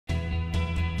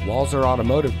Walser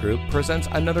Automotive Group presents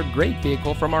another great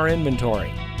vehicle from our inventory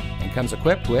and comes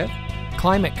equipped with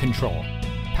climate control,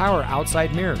 power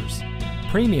outside mirrors,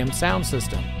 premium sound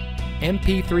system,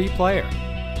 MP3 player,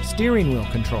 steering wheel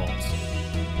controls,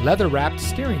 leather-wrapped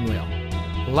steering wheel,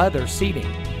 leather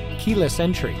seating, keyless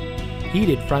entry,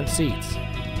 heated front seats,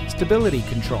 stability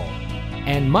control,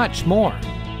 and much more.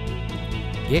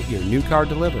 Get your new car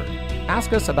delivered.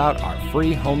 Ask us about our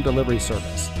free home delivery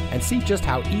service and see just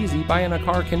how easy buying a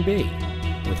car can be.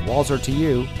 With Walser to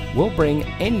You, we'll bring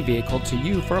any vehicle to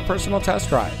you for a personal test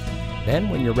drive. Then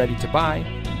when you're ready to buy,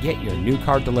 get your new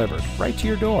car delivered right to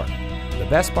your door. The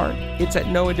best part, it's at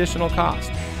no additional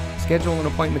cost. Schedule an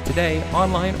appointment today,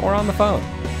 online or on the phone.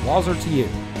 Walser to You,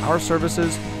 our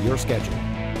services, your schedule.